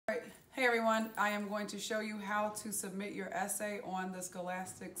Hey everyone, I am going to show you how to submit your essay on the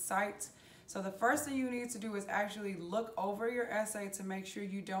Scholastic site. So the first thing you need to do is actually look over your essay to make sure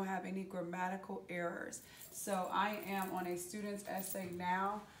you don't have any grammatical errors. So I am on a student's essay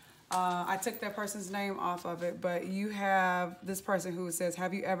now. I took that person's name off of it, but you have this person who says,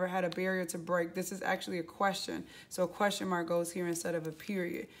 have you ever had a barrier to break? This is actually a question. So a question mark goes here instead of a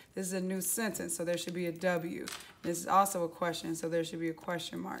period. This is a new sentence, so there should be a W. This is also a question, so there should be a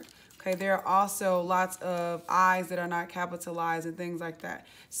question mark. Okay, there are also lots of I's that are not capitalized and things like that.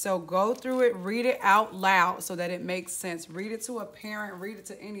 So go through it, read it out loud so that it makes sense. Read it to a parent, read it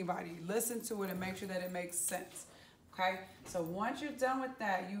to anybody. Listen to it and make sure that it makes sense. Okay, so once you're done with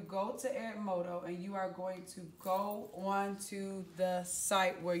that, you go to Edmodo and you are going to go on to the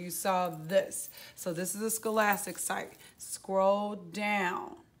site where you saw this. So this is a Scholastic site. Scroll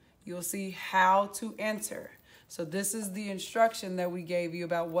down. You'll see how to enter. So this is the instruction that we gave you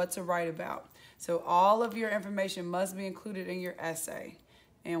about what to write about. So all of your information must be included in your essay.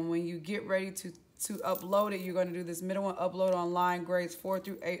 And when you get ready to upload it, you're going to do this middle one, upload online, grades 4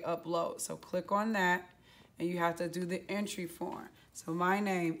 through 8 upload. So click on that. And you have to do the entry form. So my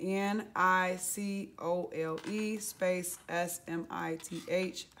name, Nicole space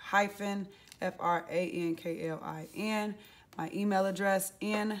SMITH hyphen FRANKLIN. My email address,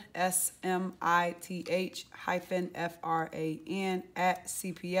 NSMITH hyphen FRAN at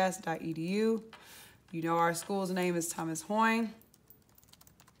cps.edu. You know our school's name is Thomas Hoying.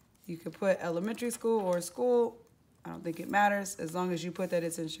 You could put elementary school or school. I don't think it matters as long as you put that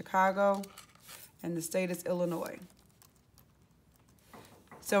it's in Chicago. And the state is Illinois.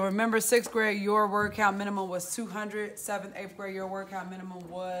 So remember, 6th grade, your word count minimum was 200. 7th, 8th grade, your word count minimum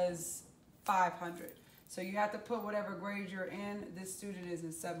was 500. So you have to put whatever grade you're in. This student is in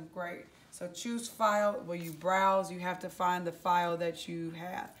 7th grade. So choose file. Where you browse, you have to find the file that you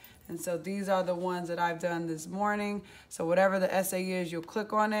have. And so these are the ones that I've done this morning. So whatever the essay is, you'll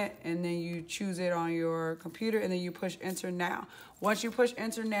click on it and then you choose it on your computer and then you push enter now. Once you push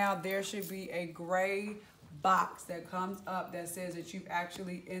enter now, there should be a gray box that comes up that says that you've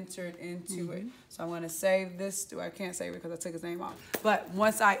actually entered into it. So I'm going to save this. I can't save it because I took his name off. But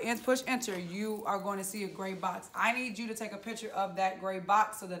once I push enter, you are going to see a gray box. I need you to take a picture of that gray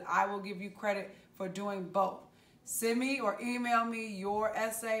box so that I will give you credit for doing both. Send me or email me your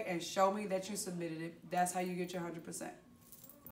essay and show me that you submitted it. That's how you get your 100%.